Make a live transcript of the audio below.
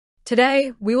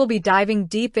Today, we will be diving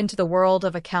deep into the world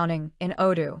of accounting in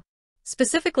Odoo.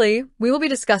 Specifically, we will be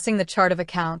discussing the chart of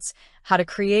accounts, how to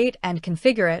create and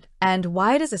configure it, and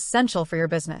why it is essential for your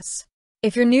business.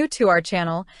 If you're new to our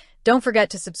channel, don't forget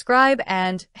to subscribe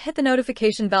and hit the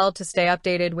notification bell to stay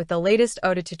updated with the latest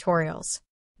Odoo tutorials.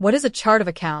 What is a chart of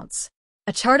accounts?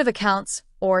 A chart of accounts,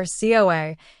 or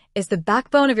COA, is the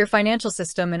backbone of your financial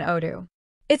system in Odoo.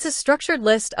 It's a structured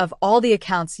list of all the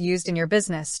accounts used in your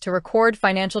business to record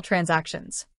financial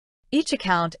transactions. Each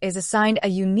account is assigned a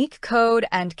unique code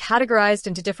and categorized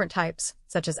into different types,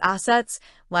 such as assets,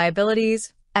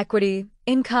 liabilities, equity,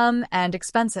 income, and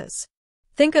expenses.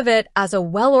 Think of it as a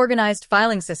well-organized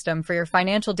filing system for your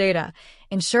financial data,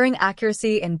 ensuring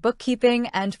accuracy in bookkeeping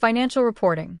and financial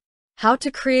reporting. How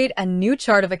to create a new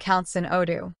chart of accounts in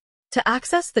Odoo. To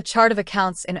access the chart of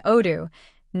accounts in Odoo,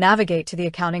 navigate to the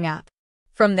Accounting app.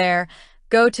 From there,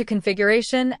 go to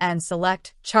Configuration and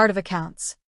select Chart of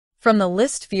Accounts. From the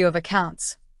List view of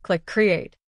accounts, click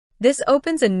Create. This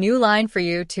opens a new line for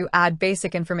you to add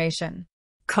basic information.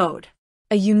 Code.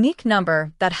 A unique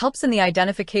number that helps in the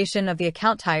identification of the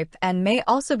account type and may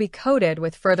also be coded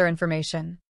with further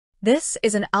information. This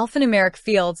is an alphanumeric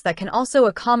field that can also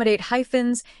accommodate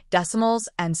hyphens, decimals,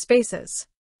 and spaces.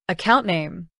 Account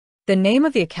name. The name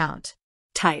of the account.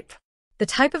 Type. The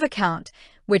type of account,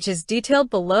 which is detailed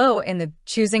below in the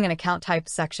Choosing an Account Type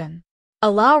section.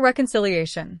 Allow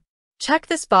reconciliation. Check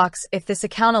this box if this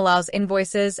account allows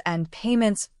invoices and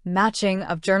payments matching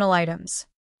of journal items.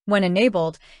 When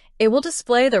enabled, it will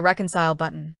display the Reconcile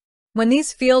button. When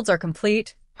these fields are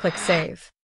complete, click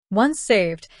Save. Once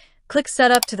saved, click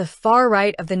Setup to the far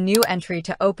right of the new entry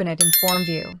to open it in Form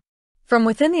View. From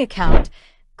within the account,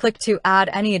 click to add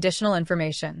any additional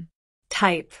information.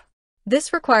 Type.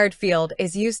 This required field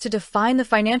is used to define the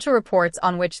financial reports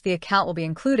on which the account will be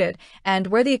included and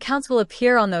where the accounts will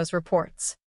appear on those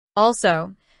reports.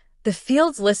 Also, the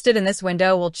fields listed in this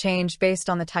window will change based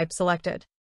on the type selected.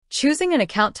 Choosing an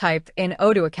account type in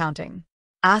Odoo Accounting.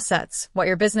 Assets, what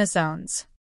your business owns.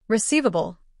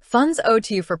 Receivable, funds owed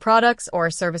to you for products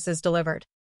or services delivered.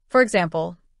 For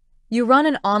example, you run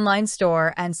an online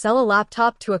store and sell a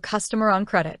laptop to a customer on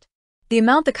credit. The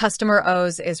amount the customer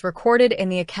owes is recorded in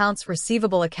the account's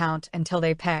receivable account until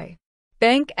they pay.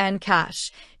 Bank and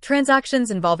cash,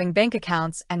 transactions involving bank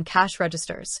accounts and cash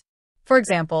registers. For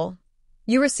example,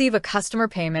 you receive a customer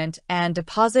payment and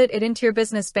deposit it into your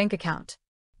business bank account.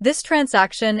 This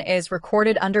transaction is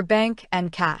recorded under bank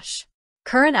and cash.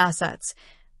 Current assets,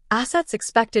 assets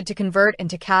expected to convert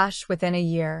into cash within a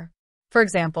year. For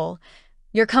example,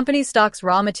 your company stocks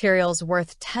raw materials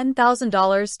worth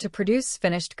 $10,000 to produce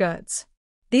finished goods.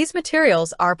 These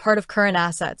materials are part of current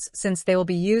assets since they will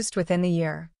be used within the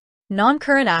year.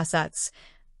 Non-current assets,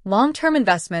 long-term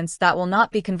investments that will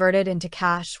not be converted into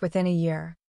cash within a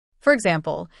year. For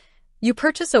example, you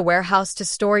purchase a warehouse to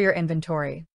store your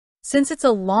inventory. Since it's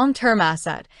a long-term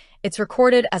asset, it's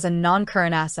recorded as a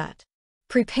non-current asset.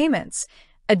 Prepayments,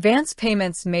 advance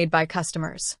payments made by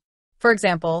customers. For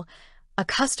example, a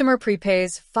customer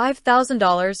prepays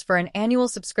 $5,000 for an annual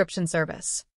subscription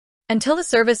service. Until the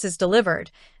service is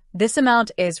delivered, this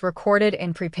amount is recorded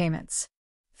in prepayments.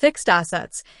 Fixed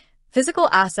assets, physical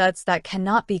assets that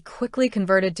cannot be quickly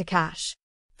converted to cash.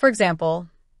 For example,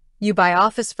 you buy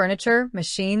office furniture,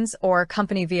 machines, or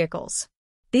company vehicles.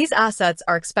 These assets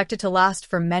are expected to last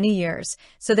for many years,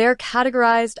 so they are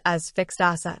categorized as fixed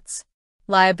assets.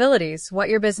 Liabilities, what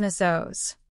your business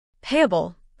owes.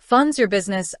 Payable, funds your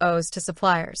business owes to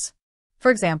suppliers. For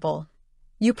example,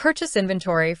 you purchase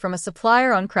inventory from a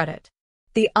supplier on credit.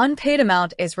 The unpaid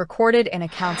amount is recorded in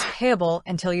accounts payable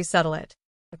until you settle it.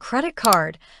 A credit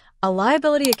card, a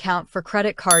liability account for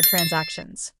credit card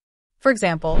transactions. For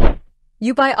example,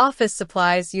 you buy office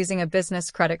supplies using a business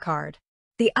credit card.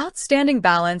 The outstanding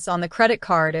balance on the credit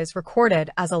card is recorded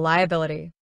as a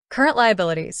liability. Current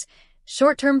liabilities,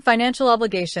 short-term financial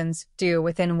obligations due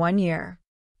within 1 year.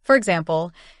 For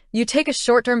example, you take a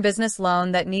short-term business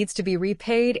loan that needs to be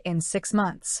repaid in 6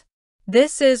 months.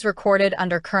 This is recorded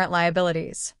under current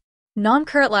liabilities.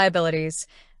 Non-current liabilities,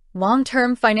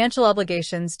 long-term financial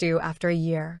obligations due after a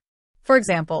year. For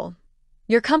example,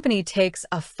 your company takes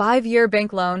a 5-year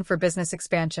bank loan for business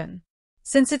expansion.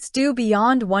 Since it's due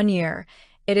beyond 1 year,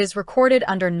 it is recorded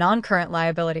under non-current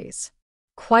liabilities.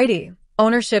 Equity,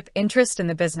 ownership interest in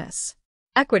the business.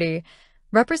 Equity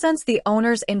represents the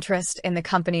owner's interest in the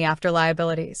company after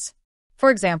liabilities. For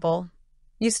example,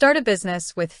 you start a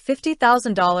business with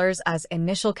 $50,000 as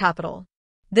initial capital.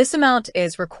 This amount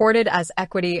is recorded as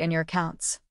equity in your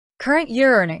accounts. Current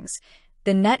year earnings,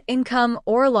 the net income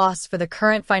or loss for the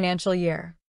current financial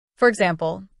year. For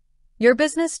example, Your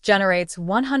business generates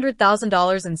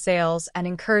 $100,000 in sales and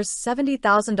incurs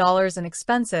 $70,000 in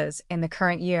expenses in the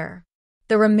current year.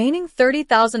 The remaining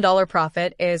 $30,000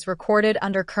 profit is recorded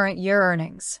under current year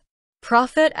earnings.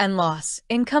 Profit and loss,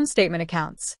 income statement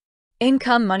accounts.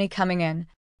 Income, money coming in.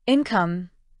 Income,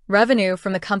 revenue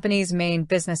from the company's main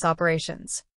business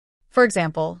operations. For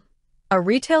example, a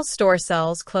retail store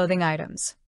sells clothing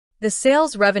items. The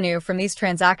sales revenue from these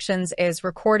transactions is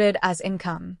recorded as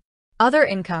income. Other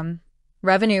income,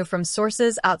 revenue from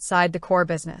sources outside the core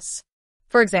business.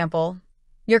 For example,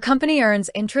 your company earns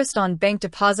interest on bank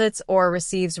deposits or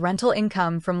receives rental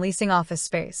income from leasing office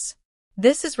space.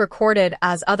 This is recorded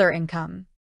as other income.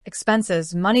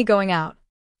 Expenses, money going out.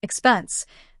 Expense,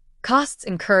 costs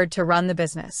incurred to run the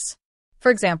business. For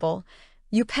example,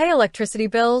 you pay electricity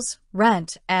bills,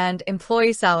 rent, and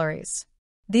employee salaries.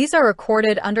 These are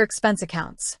recorded under expense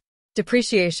accounts.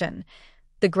 Depreciation,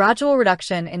 the gradual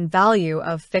reduction in value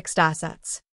of fixed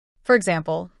assets. For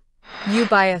example, you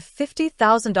buy a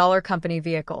 $50,000 company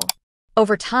vehicle.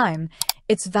 Over time,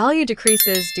 its value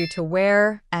decreases due to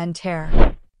wear and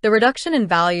tear. The reduction in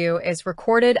value is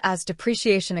recorded as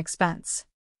depreciation expense.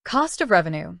 Cost of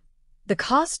revenue, the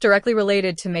cost directly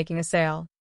related to making a sale.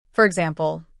 For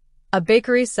example, a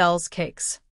bakery sells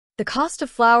cakes. The cost of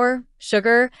flour,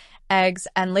 sugar, eggs,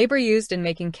 and labor used in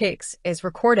making cakes is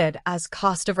recorded as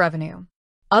cost of revenue.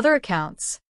 Other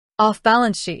accounts,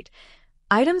 off-balance sheet,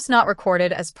 items not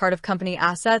recorded as part of company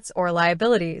assets or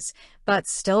liabilities, but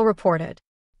still reported.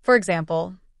 For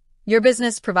example, your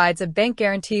business provides a bank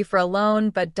guarantee for a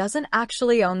loan but doesn't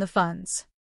actually own the funds.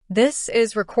 This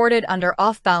is recorded under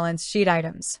off-balance sheet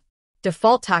items.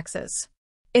 Default taxes.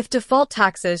 If default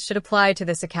taxes should apply to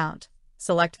this account,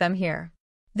 select them here.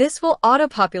 This will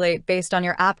auto-populate based on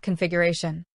your app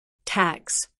configuration.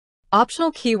 Tags.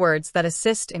 Optional keywords that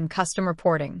assist in custom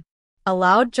reporting.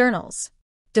 Allowed journals.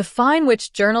 Define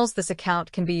which journals this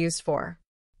account can be used for.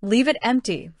 Leave it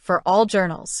empty for all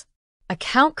journals.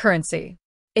 Account currency.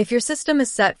 If your system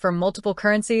is set for multiple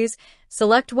currencies,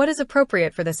 select what is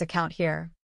appropriate for this account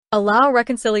here. Allow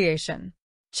reconciliation.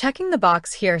 Checking the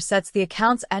box here sets the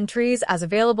account's entries as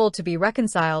available to be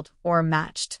reconciled or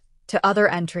matched to other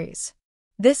entries.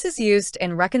 This is used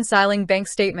in reconciling bank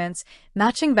statements,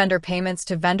 matching vendor payments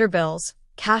to vendor bills,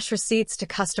 cash receipts to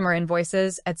customer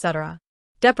invoices, etc.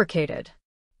 Deprecated.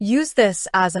 Use this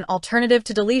as an alternative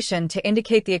to deletion to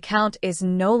indicate the account is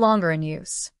no longer in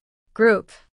use.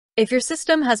 Group. If your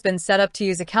system has been set up to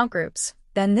use account groups,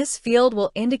 then this field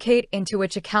will indicate into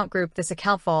which account group this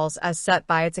account falls as set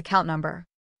by its account number.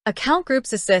 Account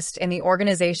groups assist in the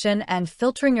organization and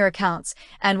filtering your accounts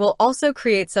and will also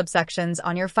create subsections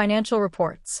on your financial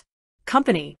reports.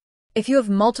 Company. If you have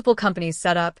multiple companies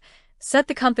set up, set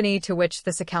the company to which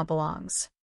this account belongs.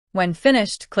 When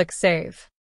finished, click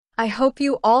Save. I hope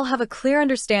you all have a clear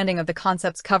understanding of the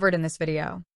concepts covered in this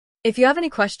video. If you have any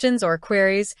questions or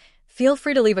queries, feel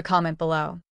free to leave a comment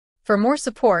below. For more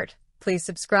support, please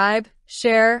subscribe,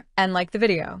 share, and like the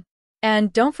video.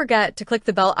 And don't forget to click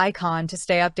the bell icon to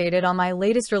stay updated on my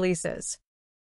latest releases.